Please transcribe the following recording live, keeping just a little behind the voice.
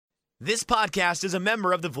This podcast is a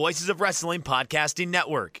member of the Voices of Wrestling Podcasting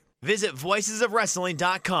Network. Visit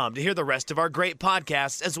voicesofwrestling.com to hear the rest of our great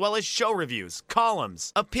podcasts, as well as show reviews,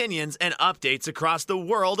 columns, opinions, and updates across the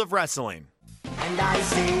world of wrestling. And I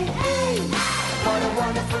say, hey, what a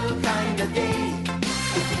wonderful kind of day.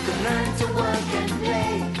 If you could learn to work and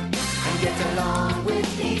play and get along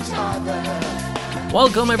with each other.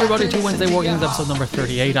 Welcome everybody to Wednesday War Games episode number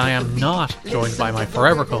 38. I am not joined by my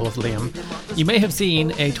forever co-host Liam. You may have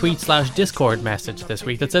seen a tweet/Discord message this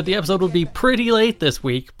week that said the episode would be pretty late this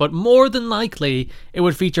week, but more than likely it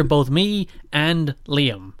would feature both me and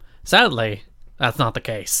Liam. Sadly, that's not the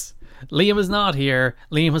case. Liam is not here.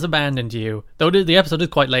 Liam has abandoned you. Though the episode is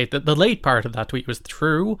quite late. The late part of that tweet was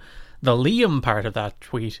true. The Liam part of that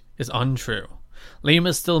tweet is untrue. Liam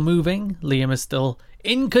is still moving. Liam is still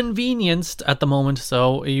inconvenienced at the moment,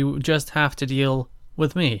 so you just have to deal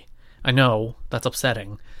with me. I know, that's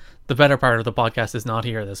upsetting. The better part of the podcast is not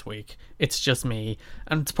here this week. It's just me,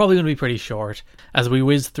 and it's probably going to be pretty short as we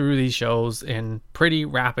whiz through these shows in pretty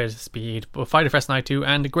rapid speed. But Fyter Fest Night 2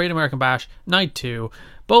 and Great American Bash Night 2,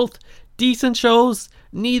 both decent shows,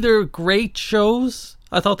 neither great shows.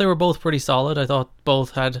 I thought they were both pretty solid. I thought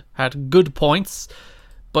both had good points,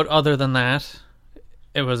 but other than that,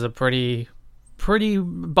 it was a pretty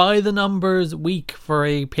by the numbers week for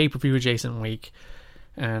a pay-per-view adjacent week.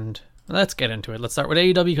 And let's get into it. Let's start with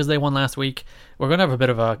AEW because they won last week. We're going to have a bit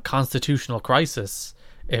of a constitutional crisis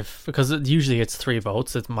because usually it's 3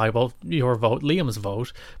 votes. It's my vote, your vote, Liam's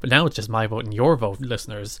vote, but now it's just my vote and your vote,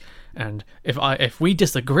 listeners. And if we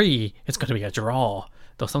disagree, it's going to be a draw.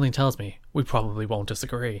 Though something tells me we probably won't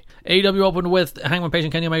disagree. AEW opened with Hangman Page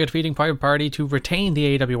and Kenny Omega defeating Private Party to retain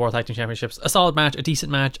the AEW World Tag Team Championships. A solid match, a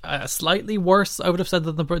decent match, slightly worse, I would have said,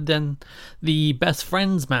 than the Best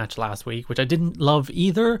Friends match last week, which I didn't love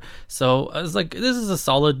either. So I was like, this is a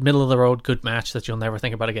solid, middle-of-the-road, good match that you'll never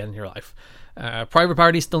think about again in your life. Private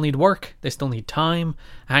Party still need work, they still need time.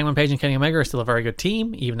 Hangman Page and Kenny Omega are still a very good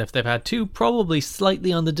team, even if they've had 2 probably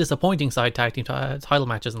slightly on the disappointing side tag team title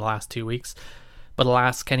matches in the last 2 weeks. But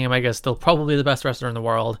alas, Kenny Omega is still probably the best wrestler in the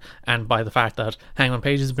world, and by the fact that Hangman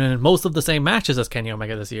Page has been in most of the same matches as Kenny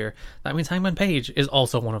Omega this year, that means Hangman Page is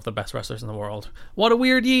also one of the best wrestlers in the world. What a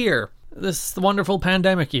weird year! This wonderful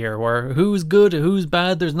pandemic year, where who's good, who's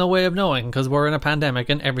bad, there's no way of knowing, because we're in a pandemic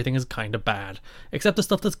and everything is kind of bad. Except the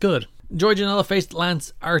stuff that's good. Joey Janela faced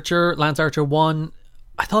Lance Archer. Lance Archer won.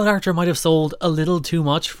 I thought Archer might have sold a little too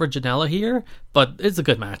much for Janela here, but it's a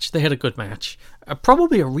good match. They had a good match.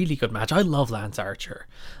 Probably a really good match. I love Lance Archer.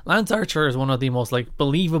 Lance Archer is one of the most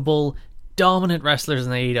believable, dominant wrestlers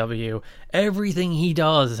in AEW. Everything he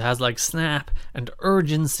does has snap and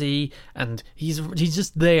urgency, and he's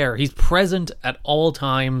just there. He's present at all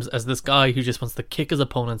times as this guy who just wants to kick his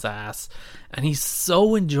opponent's ass, and he's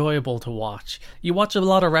so enjoyable to watch. You watch a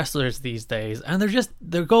lot of wrestlers these days, and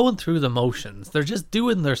they're going through the motions. They're just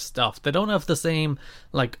doing their stuff. They don't have the same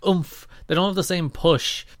oomph. They don't have the same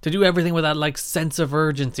push to do everything with that sense of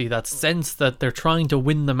urgency, that sense that they're trying to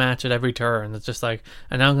win the match at every turn. It's just and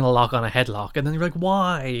now I'm going to lock on a headlock. And then you're like,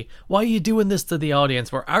 why? Why are you doing this to the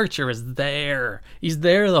audience? Where Archer is there. He's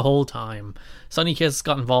there the whole time. Sonny Kiss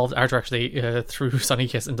got involved. Archer actually threw Sonny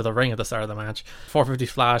Kiss into the ring at the start of the match. 450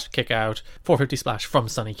 splash, kick out. 450 splash from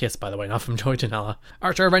Sonny Kiss, by the way, not from Joey Janela.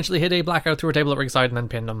 Archer eventually hit a blackout through a table at ringside and then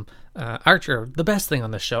pinned him. Archer, the best thing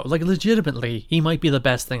on this show. Legitimately, he might be the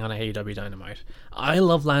best thing on AEW Dynamite. I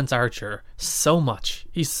love Lance Archer so much.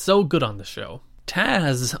 He's so good on the show.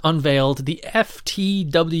 Taz unveiled the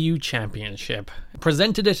FTW Championship,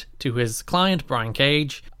 presented it to his client Brian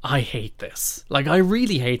Cage. I hate this. I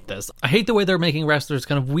really hate this. I hate the way they're making wrestlers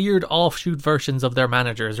kind of weird offshoot versions of their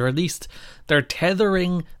managers, or at least they're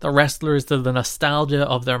tethering the wrestlers to the nostalgia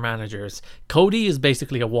of their managers. Cody is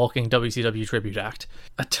basically a walking WCW tribute act.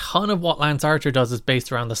 A ton of what Lance Archer does is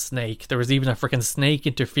based around the snake. There was even a freaking snake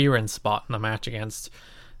interference spot in the match against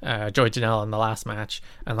Joey Janela in the last match,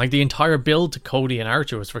 and the entire build to Cody and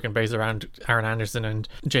Archer was freaking based around Aaron Anderson and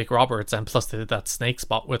Jake Roberts, and plus they did that snake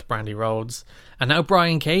spot with Brandy Rhodes. And now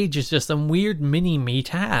Brian Cage is just some weird mini-me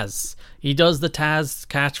Taz. He does the Taz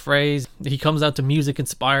catchphrase, he comes out to music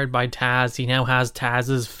inspired by Taz, he now has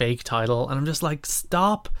Taz's fake title, and I'm just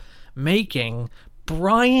stop making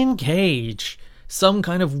Brian Cage some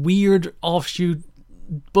kind of weird offshoot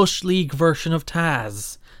Bush League version of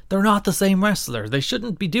Taz. They're not the same wrestler. They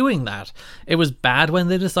shouldn't be doing that. It was bad when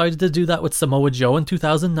they decided to do that with Samoa Joe in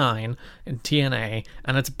 2009 in TNA,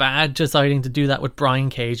 and it's bad deciding to do that with Brian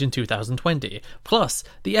Cage in 2020. Plus,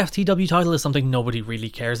 the FTW title is something nobody really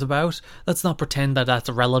cares about. Let's not pretend that that's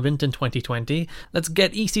relevant in 2020. Let's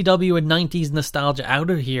get ECW and 90s nostalgia out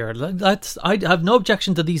of here. I have no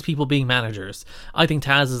objection to these people being managers. I think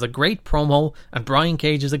Taz is a great promo, and Brian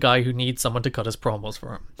Cage is a guy who needs someone to cut his promos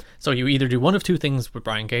for him. So you either do one of two things with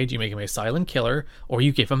Brian Cage: you make him a silent killer, or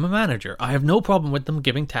you give him a manager. I have no problem with them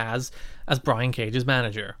giving Taz as Brian Cage's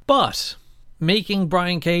manager. But making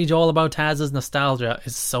Brian Cage all about Taz's nostalgia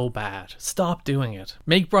is so bad. Stop doing it.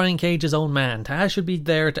 Make Brian Cage his own man. Taz should be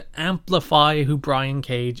there to amplify who Brian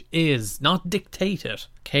Cage is, not dictate it.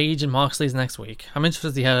 Cage and Moxley's next week. I'm interested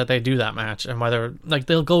to see how they do that match, and whether, like,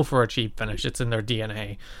 they'll go for a cheap finish. It's in their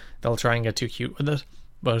DNA. They'll try and get too cute with it.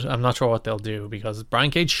 But I'm not sure what they'll do, because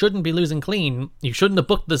Brian Cage shouldn't be losing clean. You shouldn't have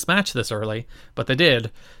booked this match this early, but they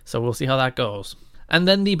did. So we'll see how that goes. And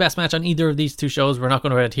then the best match on either of these two shows, we're not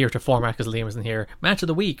going to adhere to format because Liam isn't here. Match of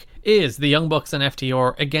the week is the Young Bucks and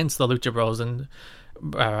FTR against the Lucha Bros and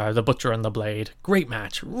the Butcher and the Blade. Great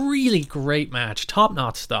match. Really great match.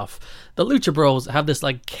 Top-notch stuff. The Lucha Bros have this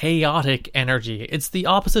like chaotic energy. It's the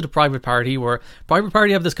opposite of Private Party, where Private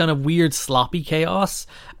Party have this kind of weird sloppy chaos,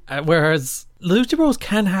 whereas Lucha Bros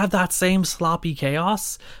can have that same sloppy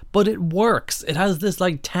chaos, but it works. It has this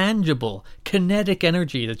like tangible, kinetic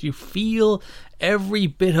energy that you feel every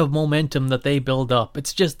bit of momentum that they build up.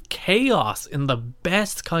 It's just chaos in the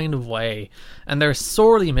best kind of way, and they're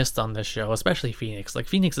sorely missed on this show, especially Phoenix. Like,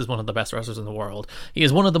 Phoenix is one of the best wrestlers in the world. He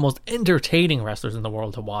is one of the most entertaining wrestlers in the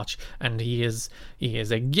world to watch, and he is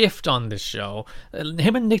a gift on this show.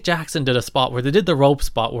 Him and Nick Jackson did a spot where they did the rope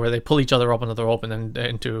spot where they pull each other up into the rope, and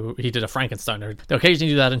then he did a Frankenstein. They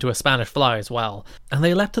occasionally do that into a Spanish Fly as well, and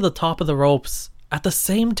they leapt to the top of the ropes at the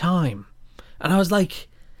same time, and I was like,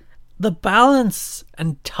 the balance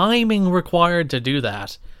and timing required to do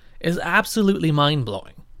that is absolutely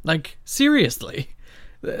mind-blowing. Like, seriously.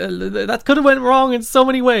 That could have went wrong in so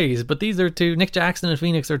many ways, but these are two, Nick Jackson and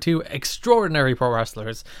Phoenix are two extraordinary pro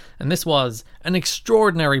wrestlers, and this was an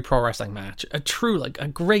extraordinary pro wrestling match. A true, like, a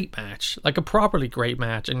great match. Like, a properly great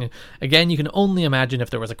match. And again, you can only imagine if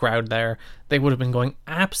there was a crowd there, they would have been going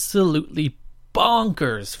absolutely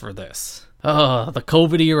bonkers for this. The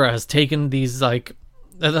COVID era has taken these, like,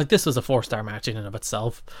 this was a 4-star match in and of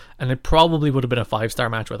itself, and it probably would have been a 5-star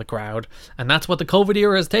match with a crowd, and that's what the COVID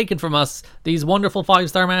era has taken from us, these wonderful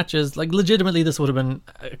 5-star matches. Like, legitimately, this would have been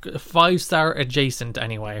a 5-star adjacent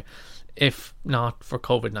anyway, if not for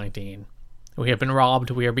COVID-19. We have been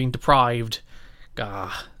robbed, we are being deprived.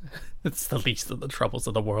 It's the least of the troubles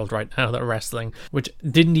of the world right now, that wrestling, which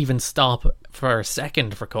didn't even stop for a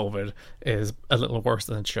second for COVID, is a little worse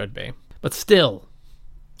than it should be. But still,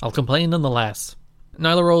 I'll complain nonetheless.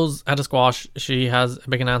 Nyla Rose had a squash. She has a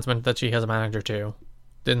big announcement that she has a manager too.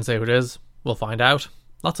 Didn't say who it is. We'll find out.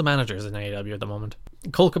 Lots of managers in AEW at the moment.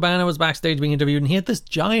 Colt Cabana was backstage being interviewed, and he had this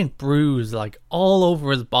giant bruise like all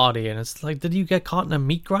over his body, and it's like, did you get caught in a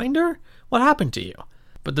meat grinder? What happened to you?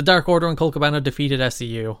 But the Dark Order and Colt Cabana defeated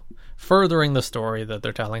SCU, furthering the story that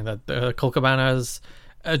they're telling, that Colt Cabana is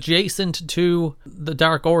adjacent to the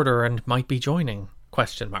Dark Order and might be joining, ?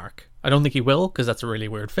 I don't think he will, because that's a really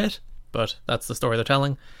weird fit. But that's the story they're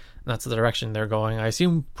telling. That's the direction they're going. I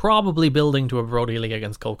assume probably building to a Brody Lee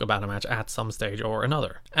against Colt Cabana match at some stage or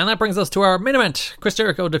another. And that brings us to our main event. Chris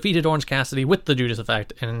Jericho defeated Orange Cassidy with the Judas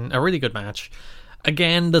Effect in a really good match.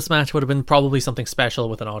 Again, this match would have been probably something special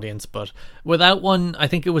with an audience, but without one, I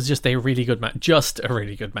think it was just a really good match. Just a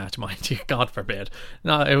really good match, mind you. God forbid.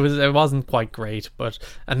 No, it wasn't quite great,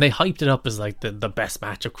 and they hyped it up as like the best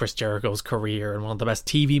match of Chris Jericho's career and one of the best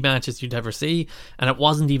TV matches you'd ever see, and it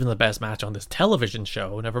wasn't even the best match on this television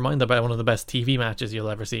show. Never mind one of the best TV matches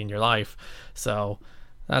you'll ever see in your life. So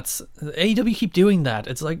that's AEW keep doing that.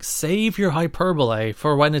 It's like, save your hyperbole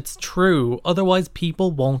for when it's true, otherwise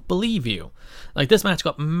people won't believe you. Like, this match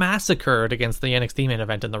got massacred against the NXT main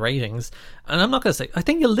event in the ratings, and I'm not going to say, I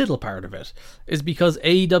think a little part of it is because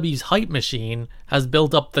AEW's hype machine has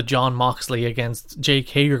built up the Jon Moxley against Jake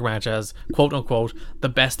Hager match as, quote unquote, the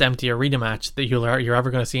best empty arena match that you're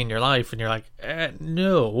ever going to see in your life, and you're like,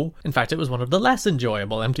 no. In fact, it was one of the less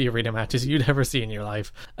enjoyable empty arena matches you'd ever see in your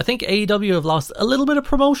life. I think AEW have lost a little bit of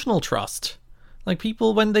promotional trust. Like,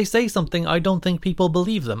 people, when they say something, I don't think people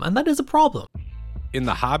believe them, and that is a problem. In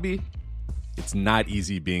the hobby, it's not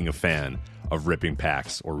easy being a fan of ripping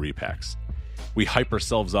packs or repacks. We hype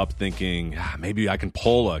ourselves up thinking, maybe I can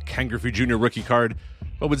pull a Ken Griffey Jr. rookie card,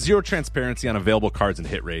 but with zero transparency on available cards and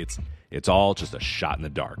hit rates, it's all just a shot in the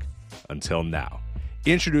dark. Until now.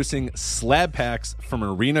 Introducing slab packs from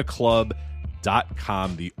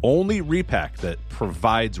arenaclub.com, the only repack that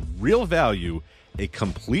provides real value, a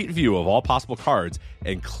complete view of all possible cards,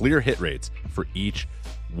 and clear hit rates for each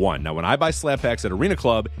one. Now, when I buy slab packs at Arena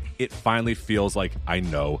Club, it finally feels like I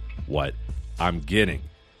know what I'm getting.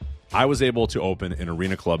 I was able to open an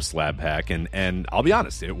Arena Club slab pack, and I'll be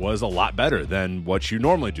honest, it was a lot better than what you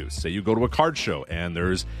normally do. Say you go to a card show, and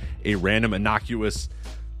there's a random innocuous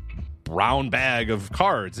brown bag of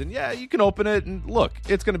cards, and yeah, you can open it and look,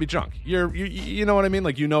 it's going to be junk. You know what I mean?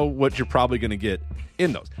 Like, you know what you're probably going to get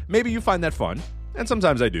in those. Maybe you find that fun, and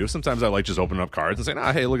sometimes I do. Sometimes I like just opening up cards and saying,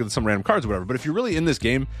 hey, look at some random cards or whatever. But if you're really in this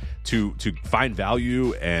game to find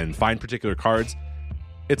value and find particular cards,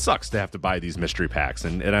 it sucks to have to buy these mystery packs,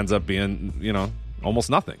 and it ends up being, almost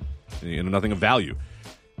nothing, nothing of value.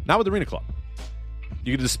 Not with Arena Club.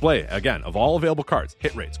 You can display, again, of all available cards,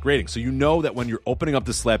 hit rates, grading, so you know that when you're opening up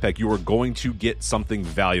the slab pack, you are going to get something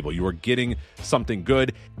valuable. You are getting something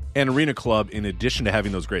good. And Arena Club, in addition to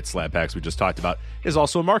having those great slab packs we just talked about, is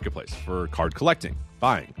also a marketplace for card collecting,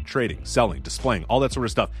 buying, trading, selling, displaying, all that sort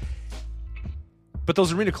of stuff. But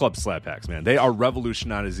those Arena Club slab packs, man, they are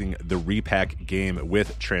revolutionizing the repack game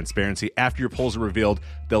with transparency. After your pulls are revealed,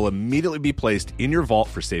 they'll immediately be placed in your vault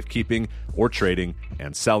for safekeeping or trading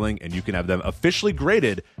and selling, and you can have them officially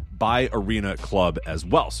graded by Arena Club as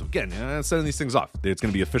well. So again, sending these things off, it's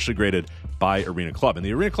going to be officially graded by Arena Club. And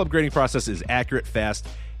the Arena Club grading process is accurate, fast,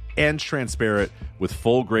 and transparent, with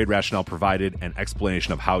full grade rationale provided and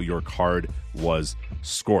explanation of how your card was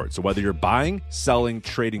scored. So whether you're buying, selling,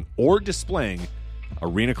 trading, or displaying,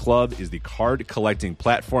 Arena Club is the card collecting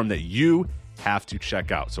platform that you have to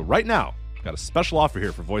check out. So right now, I've got a special offer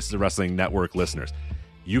here for Voices of Wrestling Network listeners.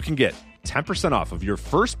 You can get 10% off of your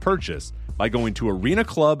first purchase by going to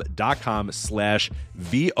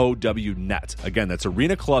arenaclub.com/VOWnet. Again, that's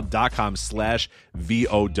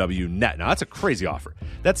arenaclub.com/VOWnet. Now, that's a crazy offer.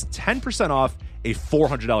 That's 10% off a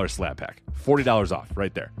 $400 slab pack. $40 off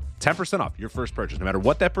right there. 10% off your first purchase. No matter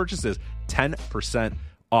what that purchase is, 10%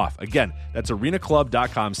 off. Again, that's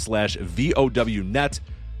arenaclub.com/VOWnet,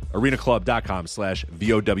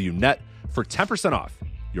 arenaclub.com/VOWnet for 10% off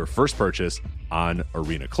your first purchase on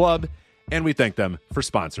Arena Club. And we thank them for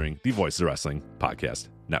sponsoring the Voices of Wrestling Podcast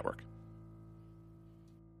Network.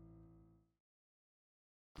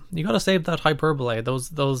 You got to save that hyperbole,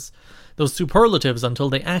 those superlatives, until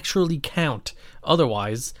they actually count.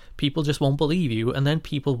 Otherwise, people just won't believe you, and then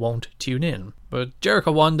people won't tune in. But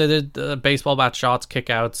Jericho won. They did baseball bat shots,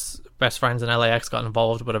 kickouts. Best Friends and LAX got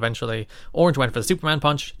involved, but eventually Orange went for the Superman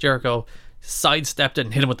punch. Jericho sidestepped it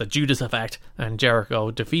and hit him with the Judas effect, and Jericho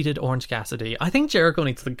defeated Orange Cassidy. I think Jericho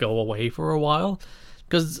needs to go away for a while,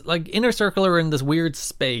 because Inner Circle are in this weird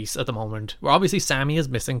space at the moment where obviously Sammy is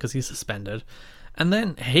missing because he's suspended, and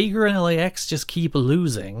then Hager and LAX just keep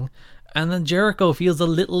losing, and then Jericho feels a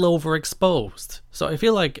little overexposed. So I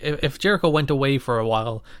feel like if Jericho went away for a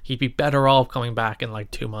while, he'd be better off coming back in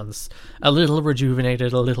 2 months, a little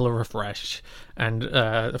rejuvenated, a little refreshed, and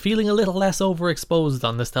feeling a little less overexposed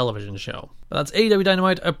on this television show. But that's AEW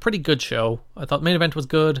Dynamite, a pretty good show. I thought main event was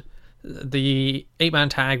good, the 8-man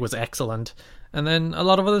tag was excellent, and then a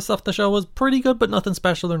lot of other stuff the show was pretty good, but nothing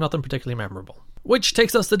special or nothing particularly memorable. Which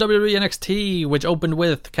takes us to WWE NXT, which opened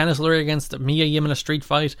with Candice LeRae against Mia Yim in a street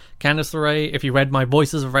fight. Candice LeRae, if you read my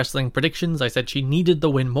Voices of Wrestling predictions, I said she needed the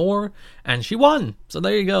win more, and she won. So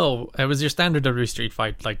there you go. It was your standard WWE street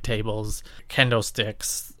fight, like tables, kendo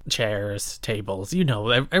sticks, chairs, tables.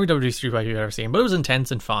 Every WWE street fight you've ever seen. But it was intense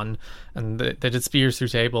and fun, and they did spears through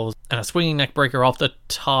tables, and a swinging neck breaker off the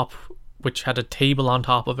top, which had a table on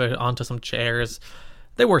top of it, onto some chairs.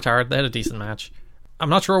 They worked hard. They had a decent match. I'm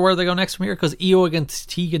not sure where they go next from here, because Io against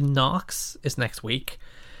Tegan Nox is next week.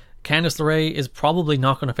 Candice LeRae is probably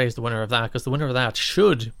not going to face the winner of that, because the winner of that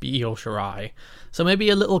should be Io Shirai. So maybe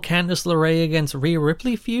a little Candice LeRae against Rhea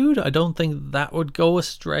Ripley feud. I don't think that would go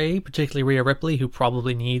astray, particularly Rhea Ripley, who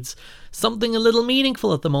probably needs something a little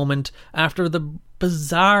meaningful at the moment after the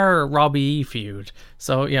bizarre Robbie E feud.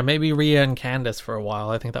 So yeah, maybe Rhea and Candice for a while.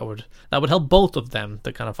 I think that would help both of them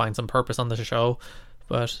to kind of find some purpose on the show.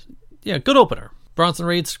 But yeah, good opener. Bronson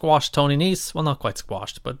Reed squashed Tony Nese. Well, not quite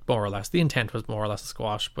squashed, but more or less. The intent was more or less a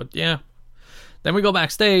squash, but yeah. Then we go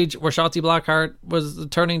backstage where Shotzi Blackheart was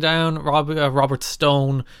turning down Robert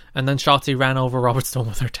Stone, and then Shotzi ran over Robert Stone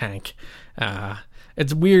with her tank.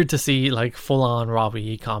 It's weird to see full-on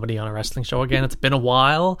Robbie E comedy on a wrestling show again. It's been a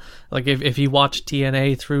while. If you watch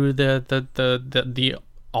TNA through the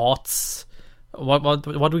aughts, what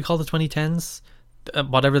do we call the 2010s?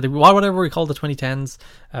 Whatever we call the 2010s,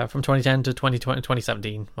 from 2010 to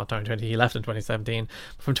 2017, not 2020, he left in 2017.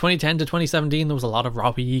 From 2010 to 2017, there was a lot of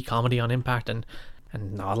Robbie E comedy on Impact, and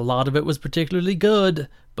and not a lot of it was particularly good,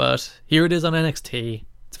 but here it is on NXT.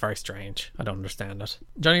 It's very strange. I don't understand it.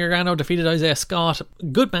 Johnny Gargano defeated Isaiah Scott.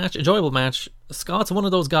 Good match, enjoyable match. Scott's one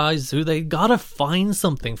of those guys who they gotta find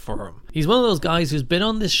something for him. He's one of those guys who's been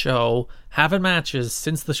on this show, having matches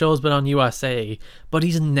since the show's been on USA, but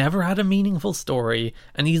he's never had a meaningful story,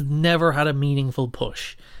 and he's never had a meaningful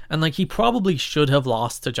push. And like, he probably should have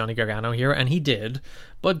lost to Johnny Gargano here, and he did.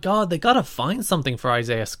 But God, they gotta find something for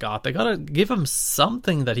Isaiah Scott. They gotta give him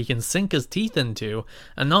something that he can sink his teeth into,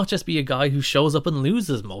 and not just be a guy who shows up and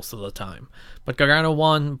loses most of the time. But Gargano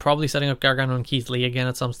won, probably setting up Gargano and Keith Lee again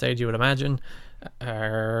at some stage, you would imagine.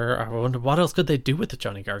 I wonder what else could they do with the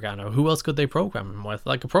Johnny Gargano? Who else could they program him with?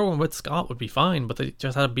 Like, a program with Scott would be fine, but they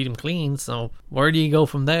just had to beat him clean, so where do you go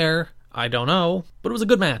from there? I don't know, but it was a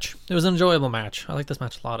good match. It was an enjoyable match. I like this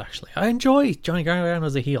match a lot, actually. I enjoy Johnny Gargano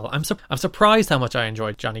as a heel. I'm surprised how much I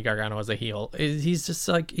enjoyed Johnny Gargano as a heel. He's just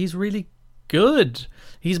like, he's really good.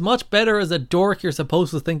 He's much better as a dork you're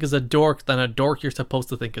supposed to think is a dork than a dork you're supposed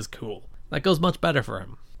to think is cool. That goes much better for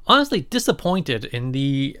him. Honestly, disappointed in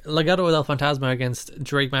the Legado del Fantasma against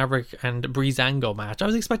Drake Maverick and Breezango match. I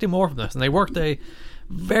was expecting more from this, and they worked a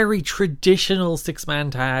very traditional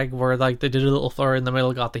 6-man tag where like they did a little flurry in the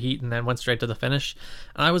middle, got the heat, and then went straight to the finish.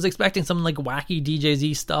 And I was expecting some like wacky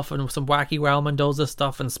DJZ stuff and some wacky Raul Mendoza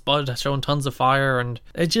stuff, and Spud showing tons of fire, and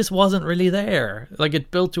it just wasn't really there. Like,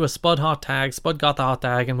 it built to a Spud hot tag. Spud got the hot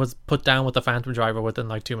tag and was put down with the Phantom Driver within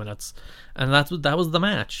like 2 minutes, and that was the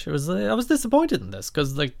match. I was disappointed in this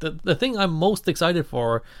because like the thing I'm most excited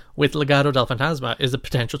for with Legado del Fantasma is a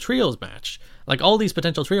potential trios match. Like, all these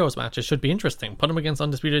potential trios matches should be interesting. Put them against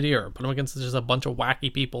Undisputed Era, put them against just a bunch of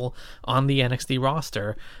wacky people on the NXT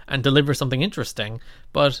roster, and deliver something interesting.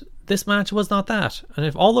 But this match was not that. And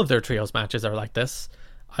if all of their trios matches are like this,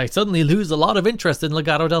 I suddenly lose a lot of interest in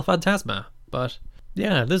Legado del Fantasma. But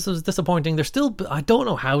yeah, this was disappointing. I don't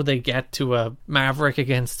know how they get to a Maverick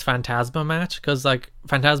against Phantasma match, because like,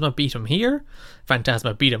 Phantasma beat him here,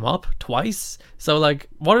 Phantasma beat him up twice, so like,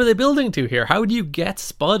 what are they building to here? How do you get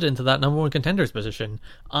Spud into that number 1 contenders position?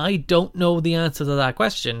 I don't know the answer to that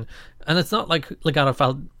question, and it's not like Legado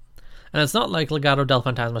del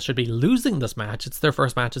Fantasma should be losing this match. It's their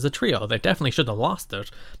first match as a trio. They definitely shouldn't have lost it,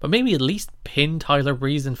 but maybe at least pin Tyler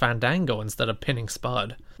Breeze and Fandango instead of pinning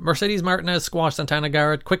Spud. Mercedes Martinez squashed Santana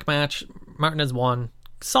Garrett. Quick match. Martinez won.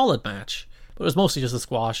 Solid match, but it was mostly just a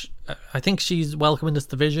squash. I think she's welcome in this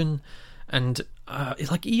division, and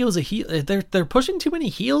like, Io's a heel. They're pushing too many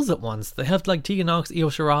heels at once. They have like Tegan Nox, Io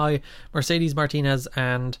Shirai, Mercedes Martinez,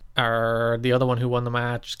 and the other one who won the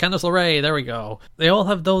match, Candice LeRae. There we go. They all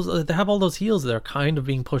have those. They have all those heels. They're kind of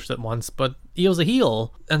being pushed at once. But Io's a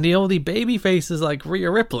heel, and the only baby face is like Rhea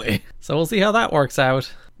Ripley. So we'll see how that works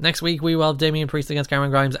out. Next week we will have Damian Priest against Cameron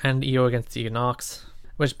Grimes and Io against Tegan Nox.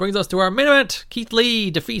 Which brings us to our main event. Keith Lee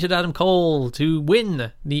defeated Adam Cole to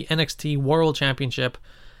win the NXT World Championship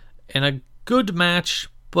in a good match,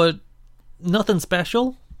 but nothing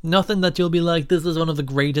special. Nothing that you'll be like, this is one of the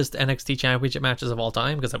greatest NXT Championship matches of all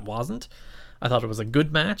time, because it wasn't. I thought it was a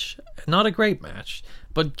good match, not a great match.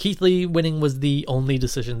 But Keith Lee winning was the only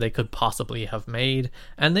decision they could possibly have made,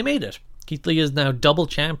 and they made it. Keith Lee is now double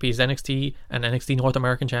champ. He's NXT and NXT North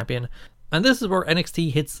American champion. And this is where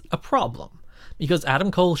NXT hits a problem, because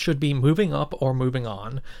Adam Cole should be moving up or moving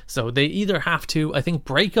on. So they either have to, I think,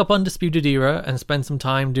 break up Undisputed Era and spend some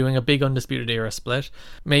time doing a big Undisputed Era split,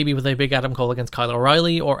 maybe with a big Adam Cole against Kyle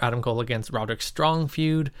O'Reilly or Adam Cole against Roderick Strong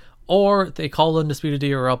feud, or they call Undisputed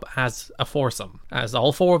Era up as a foursome, as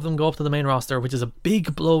all 4 of them go up to the main roster, which is a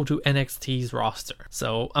big blow to NXT's roster.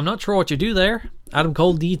 So I'm not sure what you do there. Adam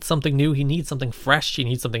Cole needs something new. He needs something fresh. He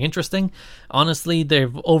needs something interesting. Honestly,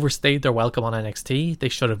 they've overstayed their welcome on NXT. They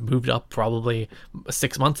should have moved up probably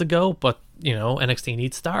 6 months ago, but you know, NXT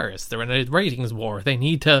needs stars. They're in a ratings war. They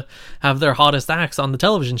need to have their hottest acts on the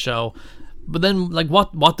television show. But then, like,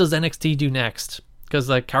 what does NXT do next? Because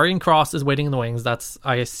like, Karrion Kross is waiting in the wings. That's,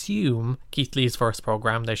 I assume, Keith Lee's first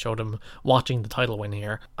program. They showed him watching the title win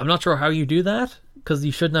here. I'm not sure how you do that, because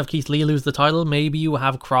you shouldn't have Keith Lee lose the title. Maybe you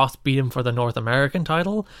have Kross beat him for the North American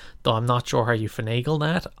title, though I'm not sure how you finagle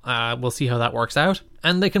that. We'll see how that works out.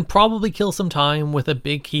 And they can probably kill some time with a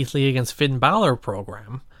big Keith Lee against Finn Balor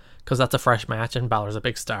program, because that's a fresh match and Balor's a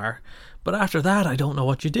big star. But after that, I don't know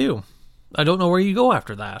what you do. I don't know where you go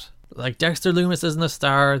after that. Like, Dexter Lumis isn't a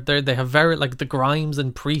star. They have very, like, the Grimes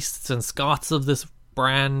and Priests and Scotts of this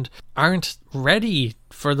brand aren't ready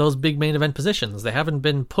for those big main event positions. They haven't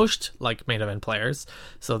been pushed like main event players,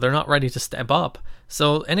 so they're not ready to step up.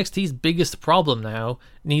 So NXT's biggest problem now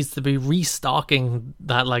needs to be restocking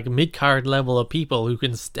that like mid-card level of people who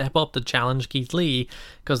can step up to challenge Keith Lee,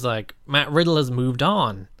 because like Matt Riddle has moved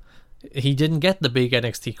on. He didn't get the big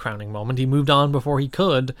NXT crowning moment. He moved on before he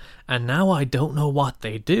could, and now I don't know what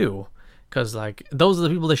they do. Because, like, those are the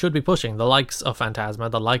people they should be pushing. The likes of Phantasma,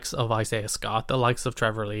 the likes of Isaiah Scott, the likes of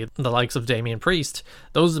Trevor Lee, the likes of Damian Priest.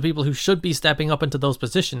 Those are the people who should be stepping up into those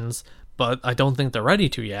positions, but I don't think they're ready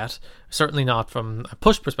to yet. Certainly not from a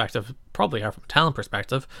push perspective, probably are from a talent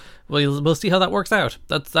perspective. We'll see how that works out.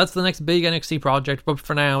 That's the next big NXT project, but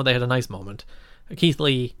for now, they had a nice moment. Keith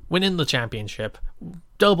Lee winning the championship,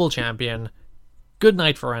 double champion. Good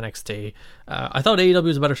night for NXT. I thought AEW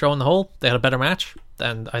was a better show on the whole. They had a better match,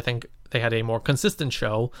 and I think they had a more consistent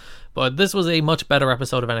show, but this was a much better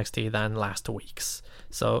episode of NXT than last week's.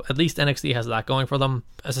 So at least NXT has that going for them.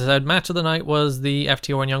 As I said, match of the night was the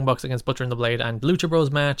FTR and Young Bucks against Butcher and the Blade and Lucha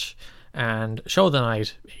Bros match, and show of the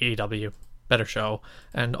night, AEW. Better show.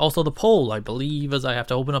 And also the poll, I believe, as I have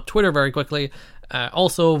to open up Twitter very quickly,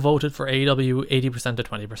 also voted for AEW 80% to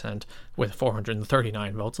 20% with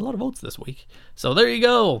 439 votes. A lot of votes this week. So there you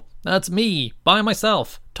go. That's me, by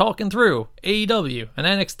myself, talking through AEW and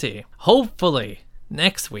NXT. Hopefully,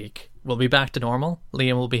 next week, we'll be back to normal.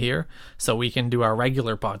 Liam will be here, so we can do our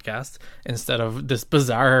regular podcast instead of this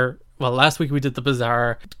bizarre... Well, last week we did the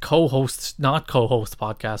bizarre not co-host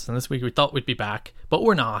podcast, and this week we thought we'd be back, but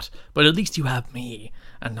we're not. But at least you have me,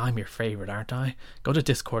 and I'm your favourite, aren't I? Go to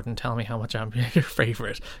Discord and tell me how much I'm your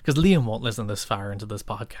favourite, because Liam won't listen this far into this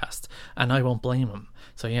podcast, and I won't blame him.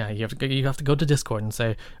 So yeah, you have to go to Discord and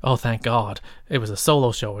say, oh, thank God, it was a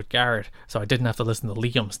solo show with Garrett, so I didn't have to listen to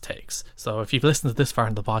Liam's takes. So if you've listened to this far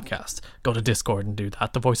in the podcast, go to Discord and do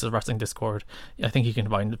that. The Voices of Wrestling Discord. I think you can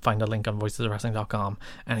find a link on voicesofwrestling.com.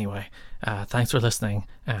 Anyway, thanks for listening,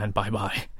 and bye-bye.